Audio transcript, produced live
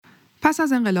پس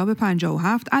از انقلاب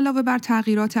 57 علاوه بر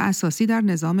تغییرات اساسی در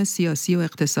نظام سیاسی و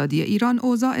اقتصادی ایران،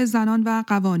 اوضاع زنان و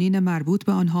قوانین مربوط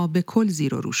به آنها به کل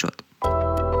زیر و رو شد.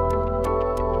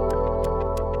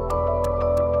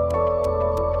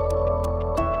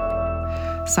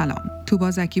 سلام،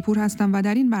 توبا زکی‌پور هستم و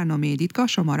در این برنامه دیدگاه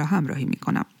شما را همراهی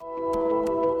می‌کنم.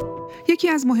 یکی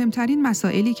از مهمترین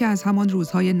مسائلی که از همان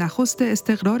روزهای نخست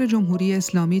استقرار جمهوری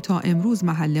اسلامی تا امروز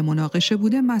محل مناقشه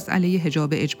بوده، مسئله حجاب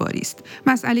اجباری است.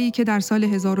 مسئله‌ای که در سال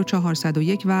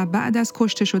 1401 و بعد از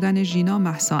کشته شدن ژینا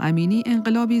مهسا امینی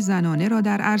انقلابی زنانه را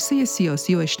در عرصه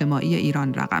سیاسی و اجتماعی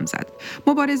ایران رقم زد.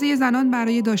 مبارزه زنان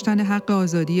برای داشتن حق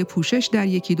آزادی پوشش در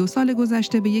یکی دو سال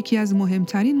گذشته به یکی از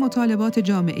مهمترین مطالبات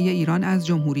جامعه ایران از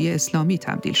جمهوری اسلامی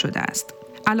تبدیل شده است.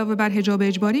 علاوه بر حجاب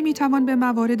اجباری میتوان به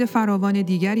موارد فراوان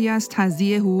دیگری از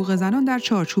تضییع حقوق زنان در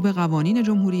چارچوب قوانین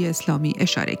جمهوری اسلامی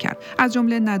اشاره کرد. از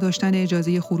جمله نداشتن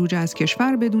اجازه خروج از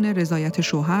کشور بدون رضایت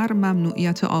شوهر،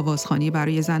 ممنوعیت آوازخوانی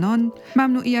برای زنان،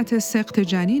 ممنوعیت سقط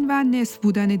جنین و نصف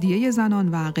بودن دیه زنان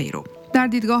و غیره. در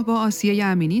دیدگاه با آسیه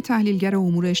امینی، تحلیلگر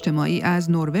امور اجتماعی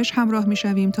از نروژ همراه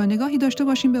میشویم تا نگاهی داشته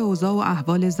باشیم به اوضاع و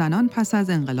احوال زنان پس از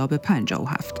انقلاب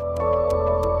 57.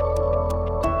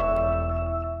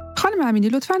 خانم امینی،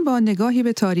 لطفاً با نگاهی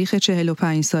به تاریخ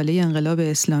 45 ساله انقلاب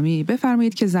اسلامی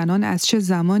بفرمایید که زنان از چه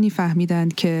زمانی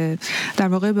فهمیدند که در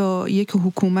واقع با یک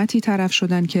حکومتی طرف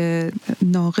شدند که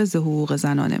ناقض حقوق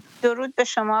زنانه. درود به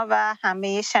شما و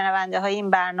همه شنونده های این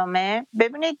برنامه.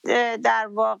 ببینید، در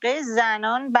واقع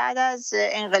زنان بعد از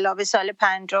انقلاب سال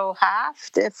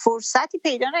 57 فرصتی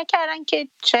پیدا نکردن که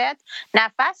شاید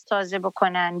نفس تازه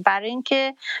بکنن، برای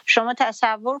اینکه شما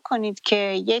تصور کنید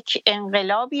که یک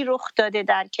انقلابی رخ داده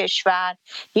در کشور،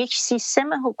 یک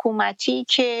سیستم حکومتی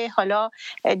که حالا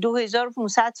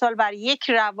 2500 سال بر یک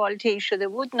روال طی شده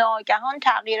بود، ناگهان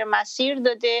تغییر مسیر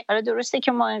داده. حالا درسته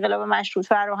که ما انقلاب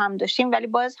مشروطه رو هم داشتیم، ولی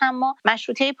باز هم ما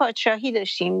مشروطه پادشاهی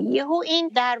داشتیم. یهو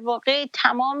این در واقع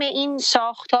تمام این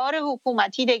ساختار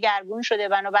حکومتی دگرگون شده.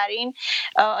 بنابراین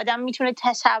آدم میتونه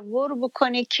تصور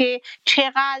بکنه که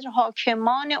چقدر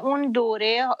حاکمان اون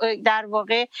دوره در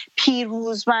واقع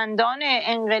پیروزمندان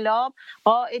انقلاب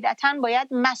قاعدتاً باید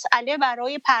مسئله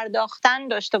برای پرداختن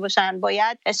داشته باشن،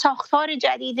 باید ساختار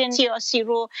جدید سیاسی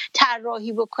رو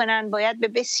طراحی بکنن، باید به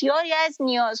بسیاری از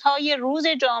نیازهای روز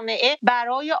جامعه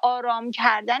برای آرام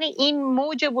کردن این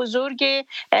موج بزرگ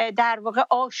در واقع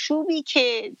آشوبی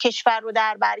که کشور رو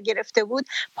در بر گرفته بود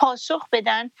پاسخ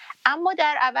بدن. اما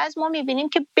در عوض ما می‌بینیم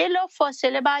که بلا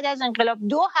فاصله بعد از انقلاب،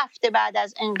 2 هفته بعد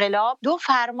از انقلاب، 2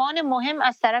 فرمان مهم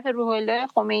از طرف روح الله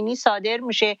خمینی صادر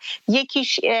میشه.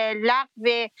 یکیش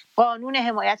لغو قانون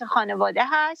حمایت خانواده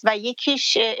هست و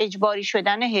یکیش اجباری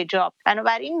شدن حجاب.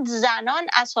 بنابراین زنان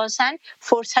اساساً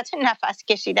فرصت نفس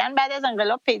کشیدن بعد از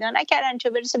انقلاب پیدا نکردن، چه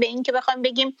برسه به این که بخوایم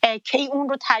بگیم کی اون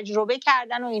رو تجربه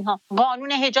کردن و اینها.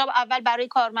 قانون حجاب اول برای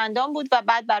کارمندان بود و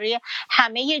بعد برای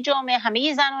همه جامعه،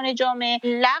 همه زنان جامعه.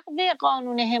 لغو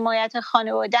قانون حمایت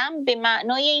خانواده به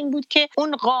معنای این بود که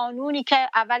اون قانونی که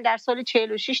اول در سال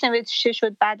 46 نوشته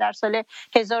شد، بعد در سال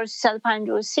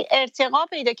 1353 ارتقا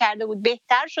پیدا کرده بود،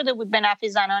 بهتر شده بود به نفع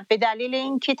زنان، به دلیل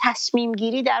اینکه تصمیم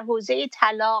گیری در حوزه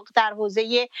طلاق، در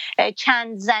حوزه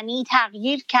چند زنی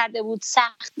تغییر کرده بود،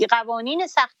 قوانین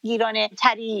سختگیرانه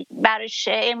تری برش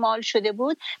اعمال شده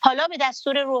بود. حالا به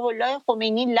دستور روح الله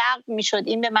خمینی لغو میشد.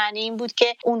 این به معنی این بود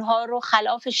که اونها رو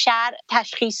خلاف شرع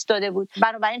تشخیص داده بود.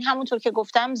 بنابراین همونطور که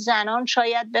گفتم، زنان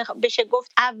شاید بشه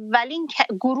گفت اولین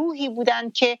گروهی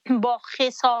بودند که با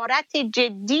خسارت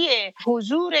جدی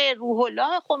حضور روح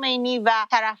الله خمینی و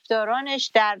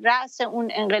طرفدارانش در رأس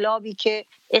اون انقلابی که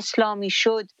اسلامی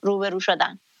شد روبرو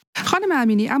شدن. خانم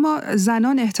امینی، اما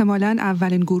زنان احتمالاً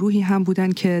اولین گروهی هم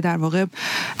بودن که در واقع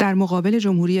در مقابل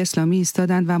جمهوری اسلامی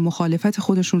ایستادن و مخالفت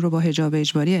خودشون رو با حجاب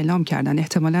اجباری اعلام کردن.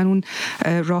 احتمالاً اون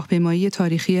راهپیمایی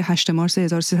تاریخی 8 مارس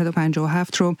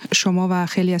 1357 رو شما و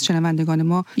خیلی از شنوندگان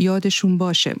ما یادشون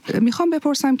باشه. میخوام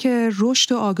بپرسم که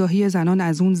رشد و آگاهی زنان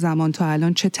از اون زمان تا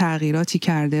الان چه تغییراتی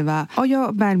کرده و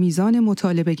آیا بر میزان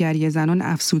مطالبه گری زنان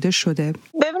افزوده شده؟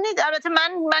 ببینید، البته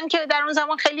من که در اون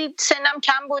زمان خیلی سنم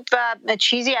کم بود و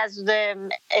چیزی از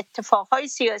اتفاقهای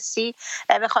سیاسی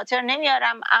به خاطر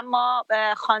نمیارم، اما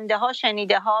خوانده ها،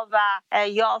 شنیده ها و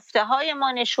یافته های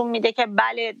ما نشون میده که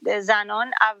بله،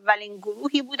 زنان اولین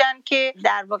گروهی بودن که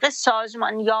در واقع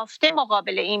سازمان یافته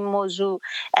مقابل این موضوع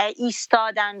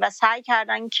ایستادن و سعی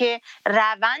کردن که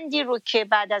روندی رو که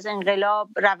بعد از انقلاب،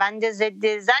 روند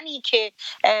ضد زنی که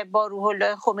با روح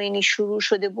الله خمینی شروع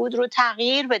شده بود رو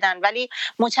تغییر بدن. ولی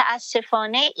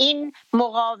متاسفانه این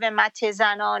مقاومت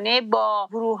زنانه با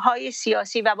گروه‌های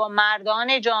سیاسی و با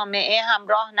مردان جامعه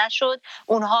همراه نشد.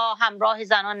 اونها همراه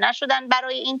زنان نشدن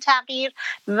برای این تغییر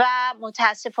و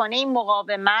متاسفانه این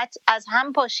مقاومت از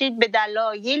هم پاشید به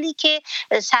دلایلی که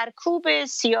سرکوب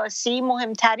سیاسی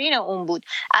مهمترین اون بود.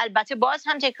 البته باز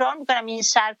هم تکرار میکنم این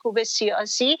سرکوب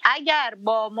سیاسی اگر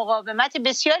با مقاومت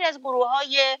بسیاری از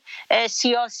گروه‌های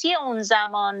سیاسی اون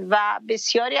زمان و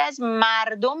بسیاری از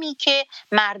مردمی که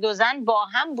مرد و زن با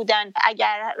هم بودن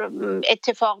اگر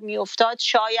اتفاق میافتاد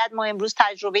شاید ما امروز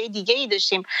تجربه دیگه‌ای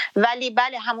داشتیم. ولی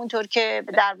بله همونطور که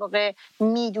در واقع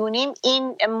میدونیم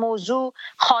این موضوع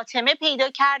خاتمه پیدا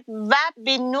کرد و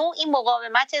به نوعی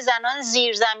مقاومت زنان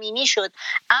زیرزمینی شد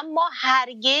اما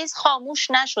هرگز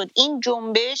خاموش نشد. این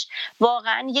جنبش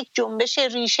واقعا یک جنبش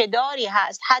ریشه‌داری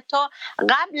هست. حتی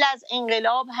قبل از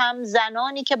انقلاب هم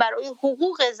زنانی که برای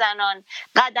حقوق زنان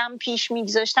قدم پیش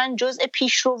می‌گذاشتن جزء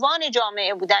پیشروان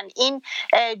جامعه بودن. این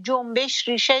جنبش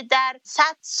ریشه در 100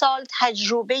 سال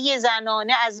تجربه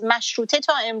زنانه از مشروطه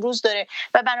تا امروز داره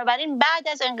و بنابراین بعد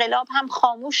از انقلاب هم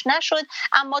خاموش نشد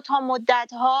اما تا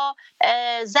مدت‌ها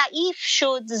ضعیف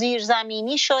شد،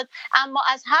 زیرزمینی شد، اما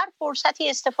از هر فرصتی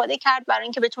استفاده کرد برای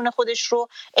اینکه بتونه خودش رو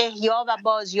احیا و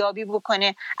بازیابی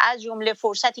بکنه. از جمله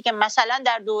فرصتی که مثلا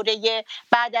در دوره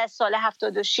بعد از سال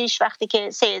 76 وقتی که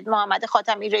سید محمد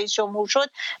خاتمی رئیس جمهور شد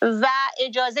و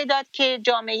اجازه داد که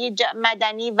جامعه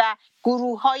مدنی و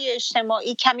گروه‌های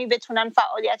اجتماعی کمی بتونن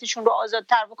فعالیتشون رو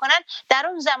آزادتر بکنن، در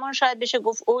اون زمان شاید بشه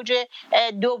گفت اوج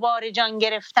دوباره جان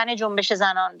گرفتن جنبش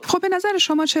زنان بود. خب به نظر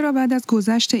شما چرا بعد از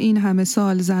گذشت این همه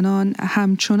سال زنان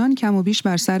همچنان کم و بیش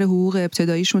بر سر حقوق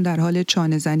ابتداییشون در حال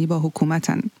چانه‌زنی با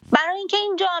حکومتن؟ برای اینکه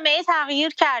این جامعه تغییر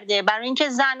کرده، برای اینکه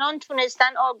زنان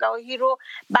تونستن آگاهی رو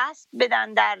بسط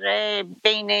بدن در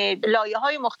بین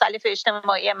لایه‌های مختلف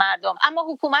اجتماعی مردم، اما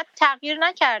حکومت تغییر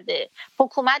نکرده.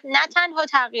 حکومت نه تنها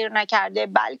تغییر نکرده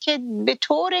بلکه به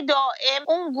طور دائم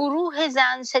اون گروه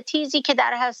زن ستیزی که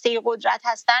در هسته قدرت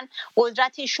هستن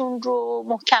قدرتشون رو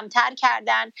محکمتر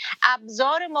کردن.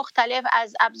 ابزار مختلف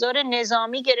از ابزار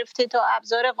نظامی گرفته تا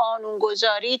ابزار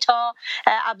قانونگذاری تا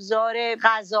ابزار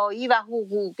قضایی و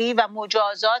حقوقی و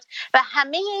مجازات و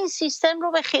همه این سیستم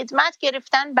رو به خدمت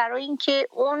گرفتن برای اینکه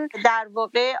اون در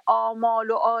واقع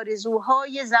آمال و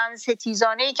آرزوهای زن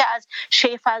ستیزانه‌ای که از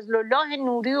شیخ فضلالله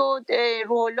نوری و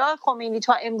روح الله خمینی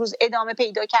تا امروز ادامه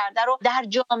پیدا کرده رو در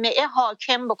جامعه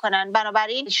حاکم بکنن.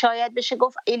 بنابراین شاید بشه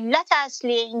گفت علت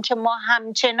اصلی این که ما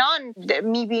همچنان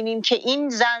میبینیم که این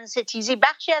زن ستیزی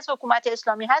بخشی از حکومت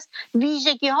اسلامی هست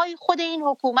ویژگی‌های خود این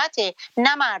حکومته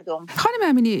نه مردم. خانم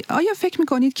امینی، آیا فکر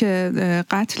میکنید که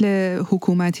قتل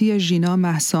حکومتی ژینا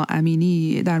مهسا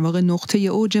امینی در واقع نقطه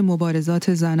اوج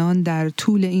مبارزات زنان در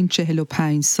طول این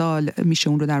 45 سال میشه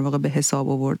اون رو در واقع به حساب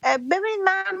آورد؟ ببینید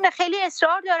من خیلی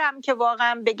اصرار دارم که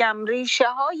واقعا بگم ریشه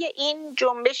های این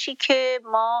جنبشی که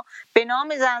ما به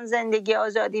نام زن زندگی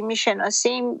آزادی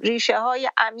میشناسیم ریشه های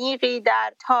عمیقی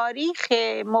در تاریخ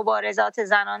مبارزات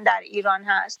زنان در ایران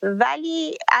هست،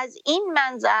 ولی از این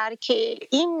منظر که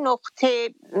این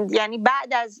نقطه یعنی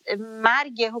بعد از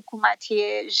مرگ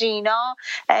حکومتی ژینا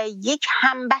یک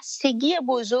همبستگی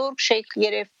بزرگ شکل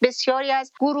گرفت. بسیاری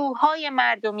از گروه‌های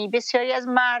مردمی، بسیاری از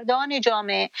مردان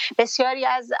جامعه، بسیاری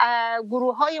از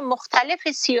گروه‌های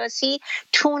مختلف سیاسی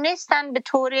تونستن به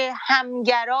طور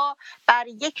همگرا بر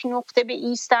یک نقطه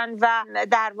بایستن و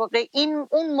در واقع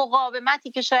اون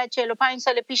مقاومتی که شاید 45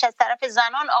 سال پیش از طرف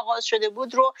زنان آغاز شده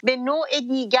بود رو به نوع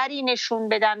دیگری نشون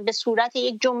بدن، به صورت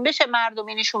یک جنبش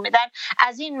مردمی نشون بدن.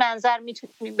 از این منظر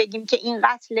میتونیم بگیم که این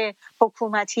قتل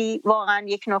حکومتی واقعا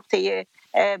یک نقطه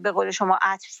به قول شما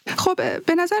عطف. خب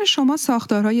به نظر شما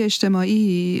ساختارهای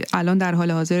اجتماعی الان در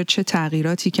حال حاضر چه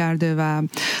تغییراتی کرده و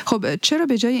خب چرا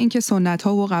به جای اینکه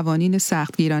سنت‌ها و قوانین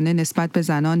سختگیرانه نسبت به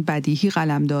زنان بدیهی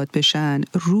قلمداد بشن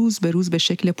روز به روز به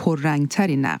شکل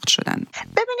پررنگتری نقد شدن؟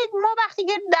 ببینید ما وقتی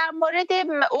که در مورد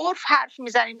عرف حرف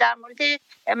میزنیم، در مورد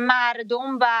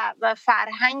مردم و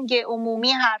فرهنگ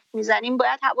عمومی حرف میزنیم،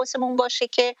 باید حواسمون باشه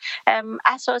که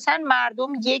اساساً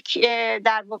مردم یک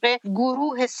در واقع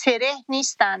گروه سره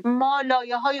نیستن. ما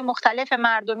لایه‌های مختلف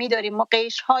مردمی داریم، ما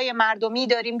قشرهای مردمی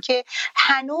داریم که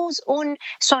هنوز اون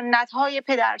سنت‌های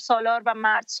پدرسالار و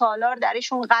مردسالار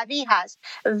درشون قوی هست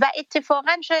و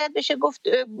اتفاقاً شاید بشه گفت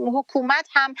حکومت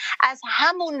هم از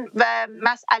همون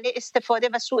مسئله استفاده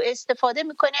و سوء استفاده استفاده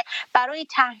میکنه برای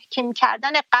تحکیم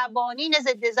کردن قوانین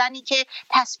ضد زنی که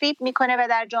تصویب میکنه و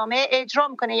در جامعه اجرا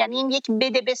میکنه. یعنی این یک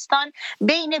بدبستان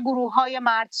بین گروه‌های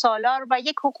مرد سالار و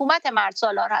یک حکومت مرد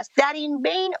سالار هست. در این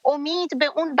بین امید به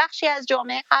اون بخشی از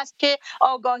جامعه هست که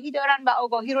آگاهی دارن و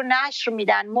آگاهی رو نشر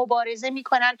میدن، مبارزه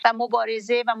میکنن و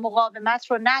مبارزه و مقاومت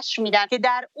رو نشر میدن که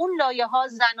در اون لایه‌ها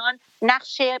زنان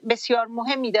نقش بسیار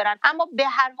مهمی دارن. اما به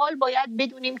هر حال باید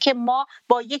بدونیم که ما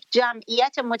با یک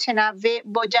جمعیت متنوع،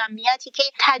 با جمعیتی که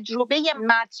تجربه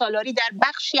مرد سالاری در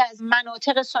بخشی از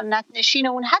مناطق سنت نشین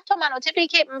اون، حتی مناطقی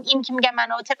که این که میگن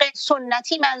مناطق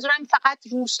سنتی، منظورم فقط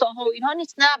روستاها و اینها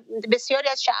نیست، نه، بسیاری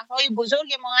از شهرهای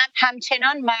بزرگ ما هم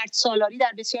همچنان مرد سالاری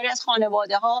در بسیاری از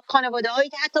خانواده‌هایی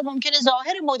که حتی ممکنه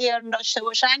ظاهر مدرن داشته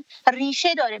باشن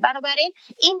ریشه داره. بنابراین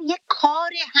این یک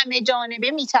کار همه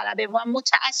جانبه میطلبه و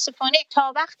متاسفانه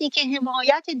تا وقتی که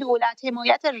حمایت دولت،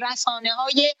 حمایت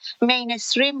رسانه‌های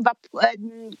مینستریم و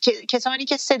کسانی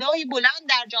که صدای بلند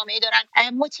در جامعه دارن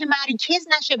متمرکز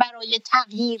نشه برای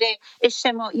تغییر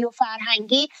اجتماعی و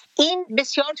فرهنگی، این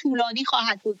بسیار طولانی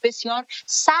خواهد بود، بسیار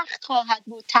سخت خواهد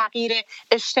بود تغییر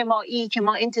اجتماعی که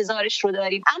ما انتظارش رو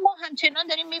داریم. اما همچنان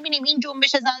داریم می‌بینیم این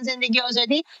جنبش زن زندگی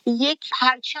آزادی یک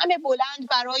پرچم بلند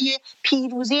برای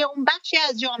پیروزی اون بخشی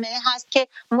از جامعه هست که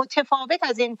متفاوت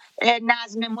از این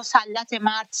نظم مسلط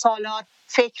مرد سالار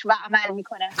فکر و عمل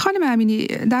میکنه. خانم امینی،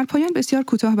 در پایان بسیار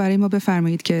کوتاه برای ما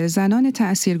بفرمایید که زنان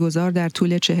تاثیرگذار در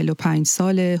طول 45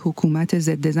 سال حکومت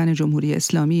ضد زن جمهوری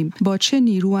اسلامی با چه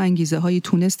نیرو و انگیزه‌هایی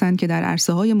تونستند که در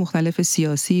عرصه‌های مختلف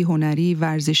سیاسی، هنری،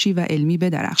 ورزشی و علمی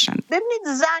بدرخشند؟ ببینید،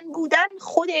 زن بودن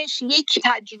خودش یک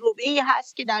تجربه‌ای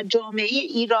هست که در جامعه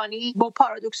ایرانی با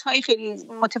پارادوکس‌های خیلی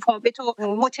متفاوت و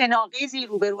متناقضی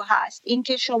روبرو هست.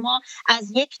 اینکه شما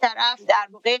از یک طرف در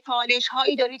واقع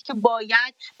چالش‌هایی دارید که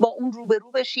باید با اون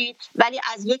روبرو بشید، ولی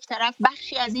از یک طرف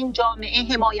بخشی از این جامعه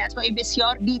حمایت‌های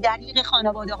بسیار بی‌دریغ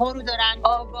خانواده‌ها رو دارن،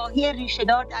 آگاهی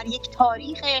ریشه‌دار در یک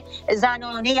تاریخ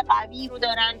زنانه قوی رو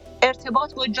دارن،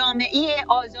 ارتباط با جامعه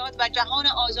آزاد و جهان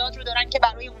آزاد رو دارن که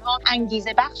برای اونها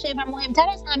انگیزه بخشه و مهمتر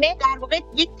از همه در واقع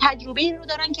یک تجربه رو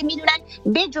دارن که میدونن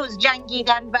بجز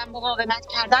جنگیدن و مقاومت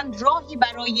کردن راهی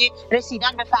برای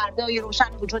رسیدن به فردای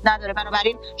روشن وجود نداره.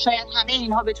 بنابراین شاید همه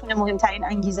اینها بتونه مهمترین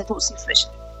انگیزه توصیف بشه.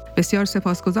 بسیار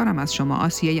سپاسگزارم از شما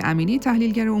آسیه امینی،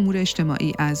 تحلیلگر امور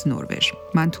اجتماعی از نروژ.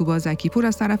 من توبا زکیپور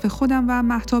از طرف خودم و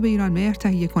مهتاب ایران مهر،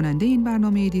 تهیه کننده این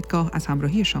برنامه دیدگاه، از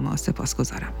همراهی شما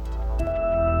سپاسگزارم.